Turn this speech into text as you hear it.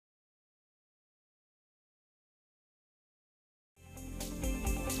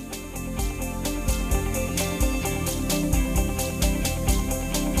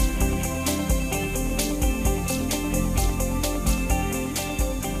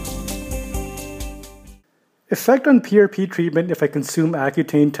Effect on PRP treatment if I consume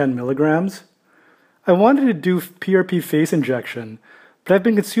Accutane 10 milligrams. I wanted to do PRP face injection, but I've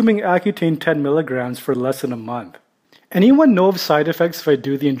been consuming Accutane 10 milligrams for less than a month. Anyone know of side effects if I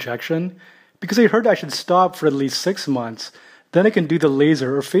do the injection? Because I heard I should stop for at least 6 months, then I can do the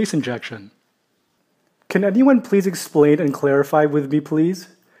laser or face injection. Can anyone please explain and clarify with me, please?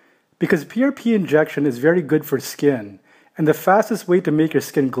 Because PRP injection is very good for skin, and the fastest way to make your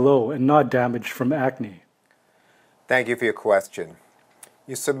skin glow and not damaged from acne. Thank you for your question.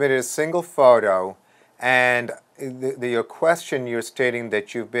 You submitted a single photo, and your question, you're stating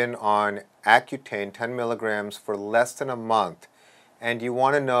that you've been on Accutane 10 milligrams for less than a month, and you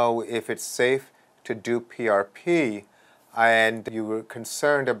want to know if it's safe to do PRP, and you were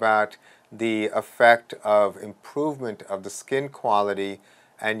concerned about the effect of improvement of the skin quality,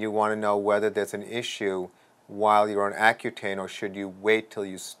 and you want to know whether there's an issue while you're on Accutane, or should you wait till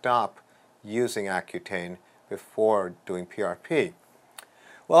you stop using Accutane before doing PRP.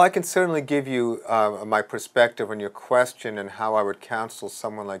 Well, I can certainly give you my perspective on your question and how I would counsel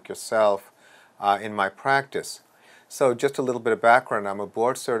someone like yourself in my practice. So just a little bit of background. I'm a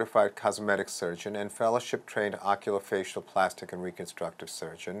board-certified cosmetic surgeon and fellowship-trained oculofacial, plastic, and reconstructive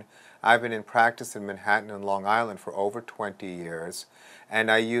surgeon. I've been in practice in Manhattan and Long Island for over 20 years, and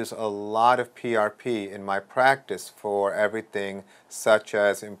I use a lot of PRP in my practice for everything such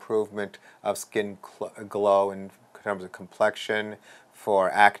as improvement of skin glow in terms of complexion, for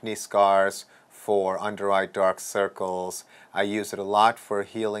acne scars, for under-eye dark circles. I use it a lot for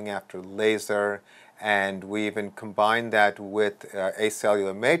healing after laser, and we even combine that with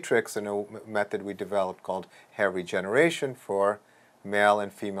acellular matrix in a method we developed called hair regeneration for male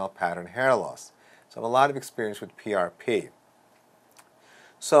and female pattern hair loss. So I have a lot of experience with PRP.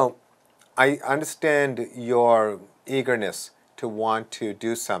 So I understand your eagerness to want to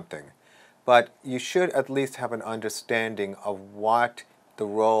do something, but you should at least have an understanding of what the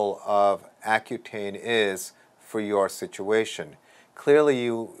role of Accutane is for your situation. Clearly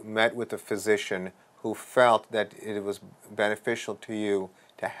you met with a physician who felt that it was beneficial to you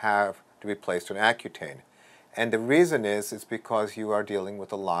to be placed on Accutane. And the reason is because you are dealing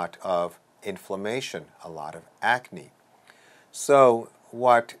with a lot of inflammation, a lot of acne. So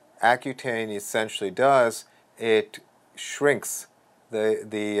what Accutane essentially does, it shrinks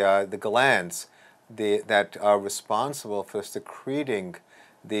the glands that are responsible for secreting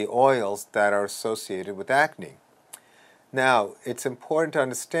the oils that are associated with acne. Now, it's important to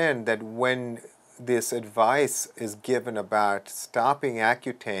understand that when this advice is given about stopping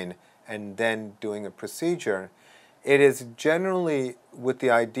Accutane and then doing a procedure, it is generally with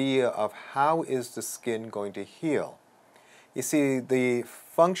the idea of how is the skin going to heal. You see, the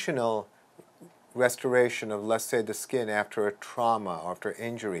functional restoration of, let's say, the skin after a trauma or after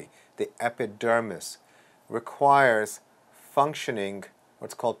injury, the epidermis, requires functioning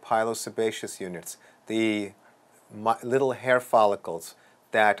what's called pilosebaceous units, the little hair follicles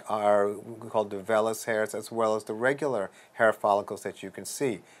that are called the vellus hairs, as well as the regular hair follicles that you can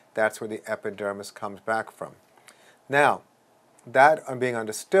see. That's where the epidermis comes back from. Now, that being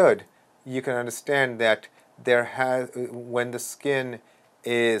understood, you can understand that when the skin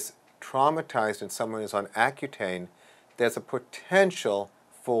is traumatized and someone is on Accutane, there's a potential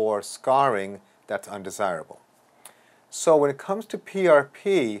for scarring that's undesirable. So when it comes to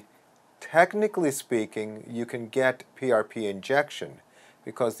PRP, technically speaking, you can get PRP injection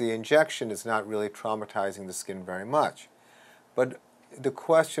because the injection is not really traumatizing the skin very much. But the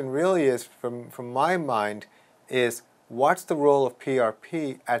question really is, from my mind, is what's the role of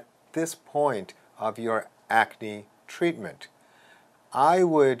PRP at this point of your acne treatment? I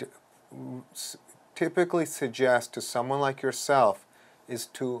would typically suggest to someone like yourself is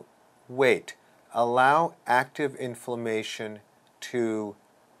to wait. Allow active inflammation to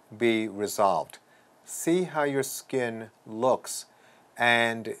be resolved. See how your skin looks,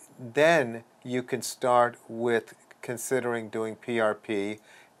 and then you can start with considering doing PRP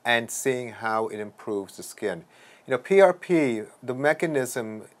and seeing how it improves the skin. You know, PRP, the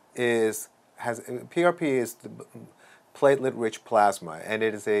mechanism PRP is the platelet-rich plasma, and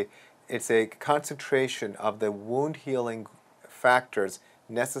it's a concentration of the wound healing factors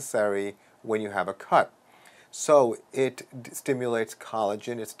necessary when you have a cut. So it stimulates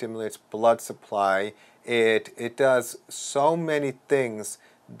collagen, it stimulates blood supply, it does so many things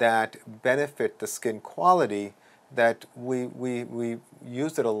that benefit the skin quality that we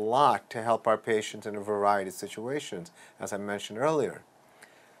use it a lot to help our patients in a variety of situations, as I mentioned earlier.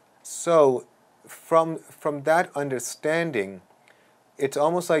 So from that understanding, it's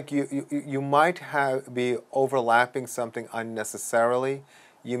almost like you might be overlapping something unnecessarily.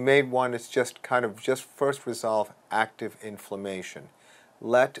 you may want to just first resolve active inflammation.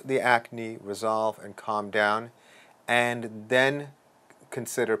 Let the acne resolve and calm down, and then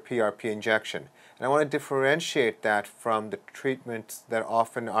consider PRP injection. And I want to differentiate that from the treatments that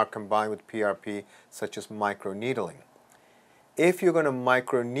often are combined with PRP, such as microneedling. If you're going to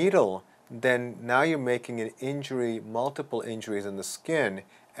microneedle, then now you're making an injury, multiple injuries in the skin,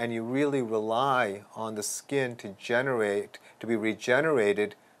 and you really rely on the skin to be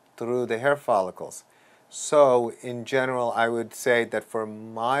regenerated through the hair follicles. So in general, I would say that for a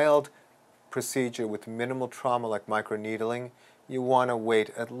mild procedure with minimal trauma like microneedling, you want to wait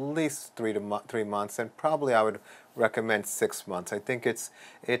at least 3 months, and probably I would recommend 6 months. I think there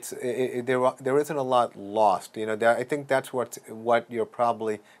isn't a lot lost. I think that's what you're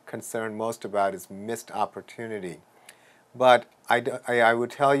probably concerned most about is missed opportunity. But I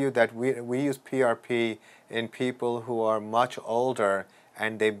would tell you that we use PRP in people who are much older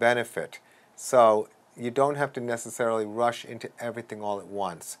and they benefit. So you don't have to necessarily rush into everything all at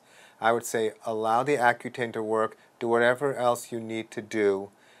once. I would say allow the Accutane to work, do whatever else you need to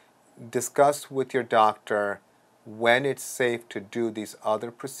do, discuss with your doctor when it's safe to do these other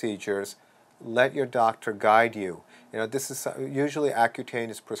procedures, let your doctor guide you. This is usually Accutane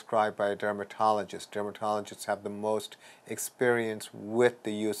is prescribed by a dermatologist. Dermatologists have the most experience with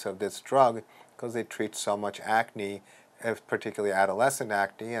the use of this drug because they treat so much acne, particularly adolescent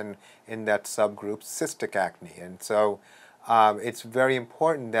acne, and in that subgroup, cystic acne. And so it's very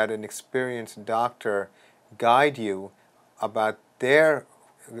important that an experienced doctor guide you about their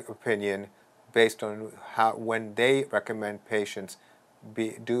opinion based on when they recommend patients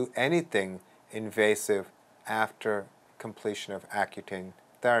do anything invasive after completion of Accutane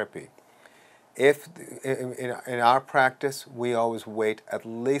therapy. In our practice, we always wait at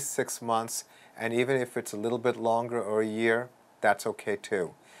least 6 months, and even if it's a little bit longer or a year, that's okay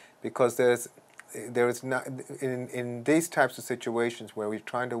too, because there is not in these types of situations where we're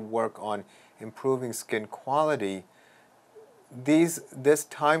trying to work on improving skin quality. This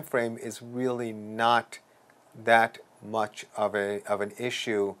time frame is really not that much of an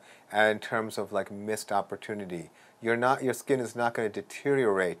issue in terms of like missed opportunity. Your skin is not going to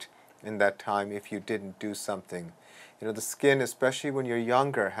deteriorate in that time if you didn't do something. The skin, especially when you're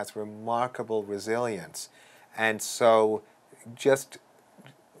younger, has remarkable resilience, and so just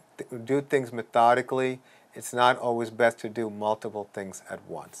do things methodically. It's not always best to do multiple things at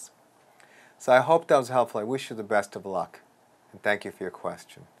once. So I hope that was helpful. I wish you the best of luck, and thank you for your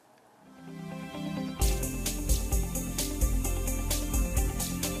question.